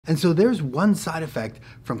And so there's one side effect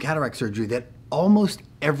from cataract surgery that almost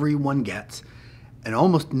everyone gets, and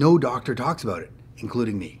almost no doctor talks about it,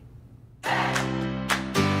 including me.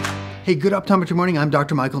 Hey, good optometry morning. I'm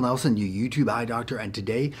Dr. Michael Nelson, your YouTube eye doctor, and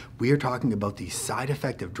today we are talking about the side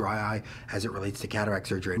effect of dry eye as it relates to cataract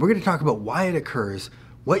surgery. And we're going to talk about why it occurs,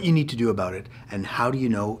 what you need to do about it, and how do you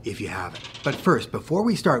know if you have it. But first, before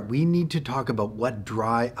we start, we need to talk about what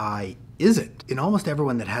dry eye isn't. In almost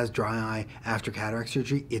everyone that has dry eye after cataract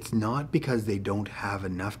surgery, it's not because they don't have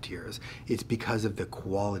enough tears. It's because of the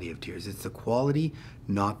quality of tears. It's the quality,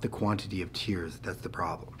 not the quantity of tears, that's the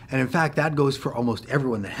problem. And in fact, that goes for almost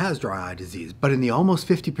everyone that has dry eye disease. But in the almost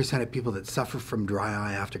 50% of people that suffer from dry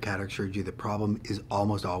eye after cataract surgery, the problem is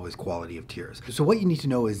almost always quality of tears. So what you need to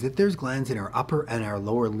know is that there's glands in our upper and our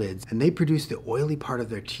lower lids, and they produce the oily part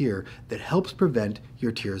of their tear that helps prevent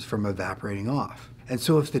your tears from evaporating off. And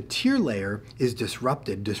so if the tear layer is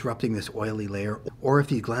disrupted, disrupting this oily layer, or if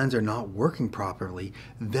these glands are not working properly,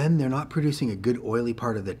 then they're not producing a good oily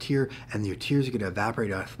part of the tear, and your tears are going to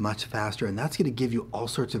evaporate off much faster, and that's going to give you all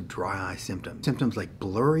sorts of dry eye symptoms. Symptoms like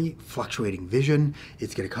blurry, fluctuating vision.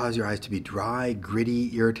 It's going to cause your eyes to be dry,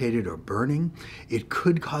 gritty, irritated, or burning. It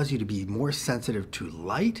could cause you to be more sensitive to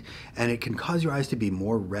light, and it can cause your eyes to be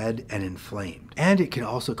more red and inflamed. And it can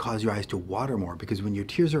also cause your eyes to water more, because when your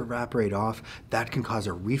tears are evaporate off, that can cause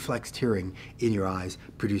a reflex tearing in your eyes,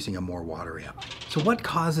 producing a more watery eye. So what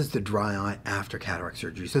causes the dry eye after cataract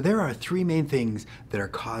surgery? So there are three main things that are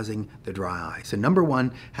causing the dry eye. So number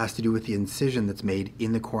one has to do with the incision that's made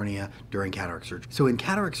in the cornea during cataract surgery. So in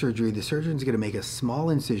cataract surgery, the surgeon's going to make a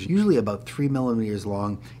small incision, usually about 3 millimeters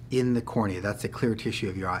long, in the cornea. That's the clear tissue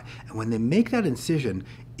of your eye. And when they make that incision,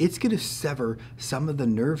 it's going to sever some of the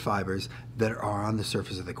nerve fibers that are on the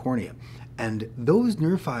surface of the cornea. And those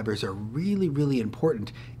nerve fibers are really, really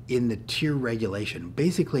important in the tear regulation.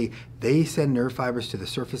 Basically, they send nerve fibers to the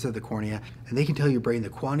surface of the cornea, and they can tell your brain the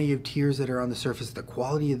quantity of tears that are on the surface, the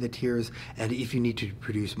quality of the tears, and if you need to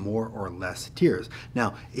produce more or less tears.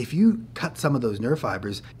 Now, if you cut some of those nerve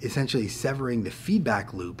fibers, essentially severing the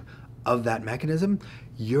feedback loop of that mechanism,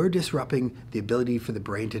 you're disrupting the ability for the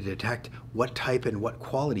brain to detect what type and what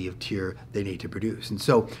quality of tear they need to produce. And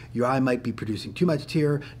so your eye might be producing too much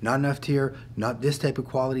tear, not enough tear, not this type of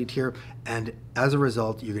quality tear, and as a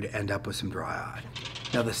result, you're going to end up with some dry eye.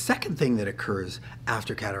 Now, the second thing that occurs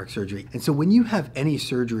after cataract surgery, and so when you have any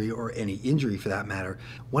surgery or any injury for that matter,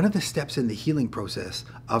 one of the steps in the healing process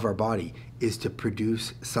of our body is to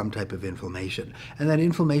produce some type of inflammation. And that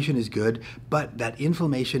inflammation is good, but that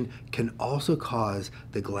inflammation can also cause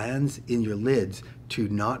the glands in your lids to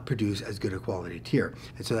not produce as good a quality tear.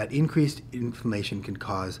 And so that increased inflammation can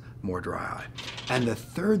cause more dry eye. And the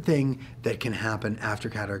third thing that can happen after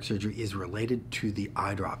cataract surgery is related to the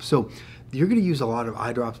eye drops. So you're going to use a lot of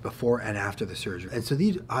eye drops before and after the surgery. And so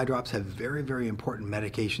these eye drops have very, very important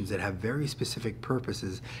medications that have very specific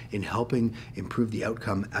purposes in helping improve the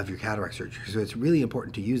outcome of your cataract surgery. So it's really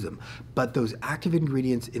important to use them. But those active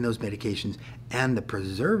ingredients in those medications and the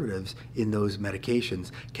preservatives in those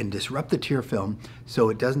medications can disrupt the tear film so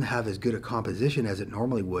it doesn't have as good a composition as it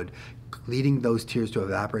normally would, leading those tears to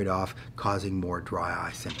evaporate off, causing more dry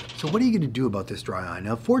eye symptoms. So what are you going to do about this dry eye?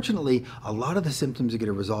 Now, fortunately, a lot of the symptoms are going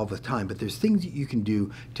to resolve with time, but there's things that you can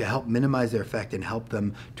do to help minimize their effect and help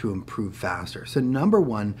them to improve faster. So number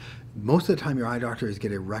one, most of the time your eye doctor is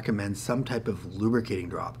going to recommend some type of lubricating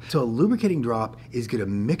drop. So a lubricating drop is going to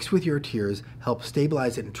mix with your tears, help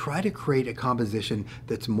stabilize it, and try to create a composition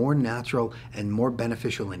that's more natural and more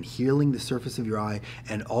beneficial in healing the surface of your eye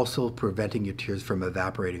and also preventing your tears from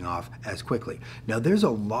evaporating off as quickly. Now, there's a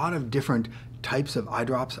lot of different types of eye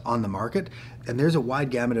drops on the market, and there's a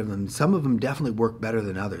wide gamut of them. Some of them definitely work better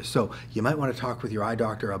than others. So you might want to talk with your eye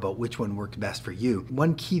doctor about which one works best for you.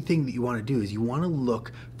 One key thing that you want to do is you want to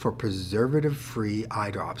look for preservative-free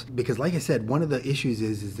eye drops. Because like I said, one of the issues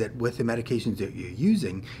is that with the medications that you're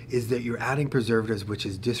using is that you're adding preservatives, which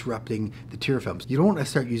is disrupting the tear films. You don't want to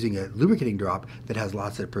start using a lubricating drop that has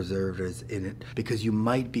lots of preservatives in it, because you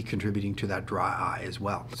might be contributing to that dry eye as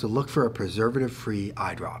well. So look for a preservative-free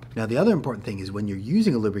eye drop. Now, the other important thing is when you're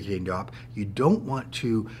using a lubricating drop, you don't want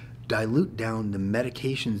to dilute down the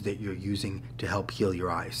medications that you're using to help heal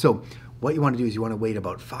your eyes. So what you want to do is you want to wait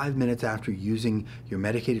about 5 minutes after using your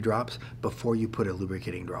medicated drops before you put a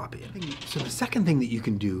lubricating drop in. So the second thing that you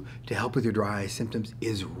can do to help with your dry eye symptoms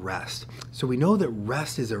is rest. So we know that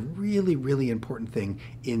rest is a really, really important thing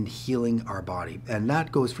in healing our body, and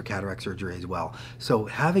that goes for cataract surgery as well. So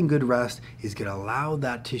having good rest is going to allow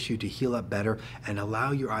that tissue to heal up better and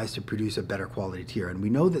allow your eyes to produce a better quality tear. And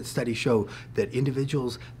we know that studies show that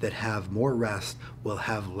individuals that have more rest will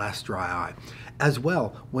have less dry eye. As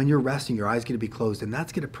well, when you're resting, resting, your eye's going to be closed, and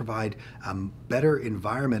that's going to provide a better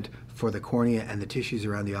environment for the cornea and the tissues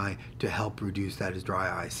around the eye to help reduce that as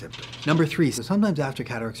dry eye symptom. Number 3, so sometimes after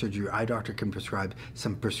cataract surgery, your eye doctor can prescribe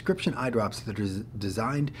some prescription eye drops that are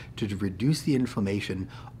designed to reduce the inflammation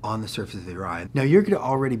on the surface of your eye. Now, you're going to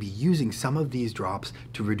already be using some of these drops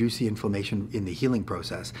to reduce the inflammation in the healing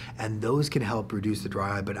process, and those can help reduce the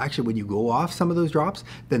dry eye. But actually, when you go off some of those drops,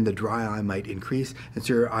 then the dry eye might increase, and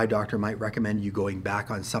so your eye doctor might recommend you going back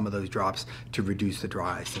on some of those drops to reduce the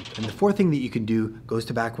dry eye symptom. And the 4th thing that you can do goes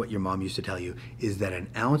to back what your mom used to tell you, is that an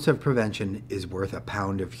ounce of prevention is worth a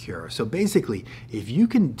pound of cure. So basically, if you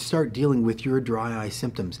can start dealing with your dry eye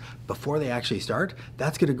symptoms before they actually start,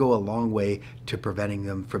 that's going to go a long way to preventing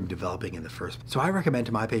them from developing in the first place. So I recommend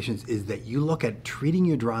to my patients is that you look at treating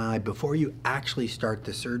your dry eye before you actually start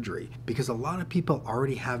the surgery, because a lot of people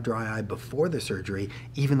already have dry eye before the surgery,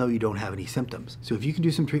 even though you don't have any symptoms. So if you can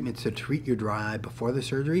do some treatments to treat your dry eye before the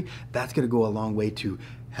surgery, that's going to go a long way to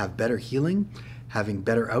have better healing, having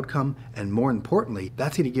better outcome, and more importantly,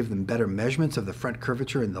 that's going to give them better measurements of the front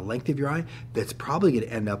curvature and the length of your eye. That's probably going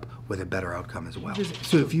to end up with a better outcome as well.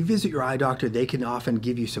 So if you visit your eye doctor, they can often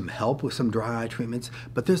give you some help with some dry eye treatments,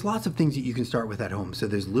 but there's lots of things that you can start with at home. So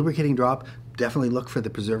there's lubricating drop. Definitely look for the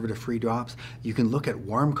preservative-free drops. You can look at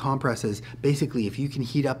warm compresses. Basically, if you can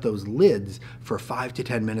heat up those lids for 5 to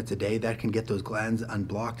 10 minutes a day, that can get those glands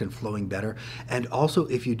unblocked and flowing better. And also,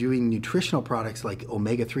 if you're doing nutritional products like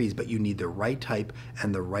omega-3s, but you need the right type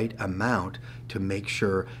and the right amount to make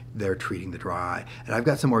sure they're treating the dry eye. And I've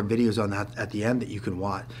got some more videos on that at the end that you can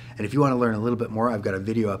watch. And if you want to learn a little bit more, I've got a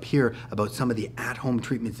video up here about some of the at-home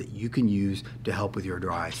treatments that you can use to help with your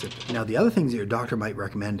dry eye symptoms. Now, the other things that your doctor might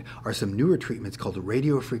recommend are some newer treatments called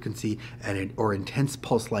radio frequency or intense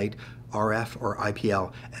pulse light, RF or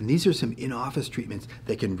IPL, and these are some in-office treatments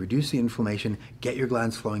that can reduce the inflammation, get your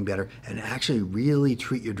glands flowing better, and actually really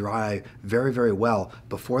treat your dry eye very, very well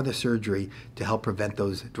before the surgery to help prevent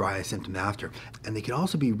those dry eye symptoms after. And they can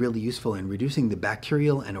also be really useful in reducing the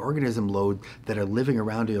bacterial and organism load that are living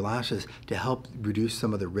around your lashes to help reduce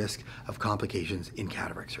some of the risk of complications in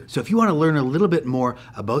cataract surgery. So if you want to learn a little bit more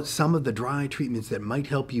about some of the dry eye treatments that might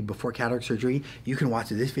help you before cataract surgery, you can watch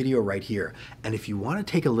this video right here. And if you want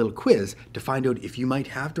to take a little quiz to find out if you might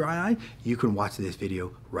have dry eye, you can watch this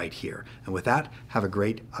video right here. And with that, have a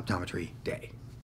great optometry day.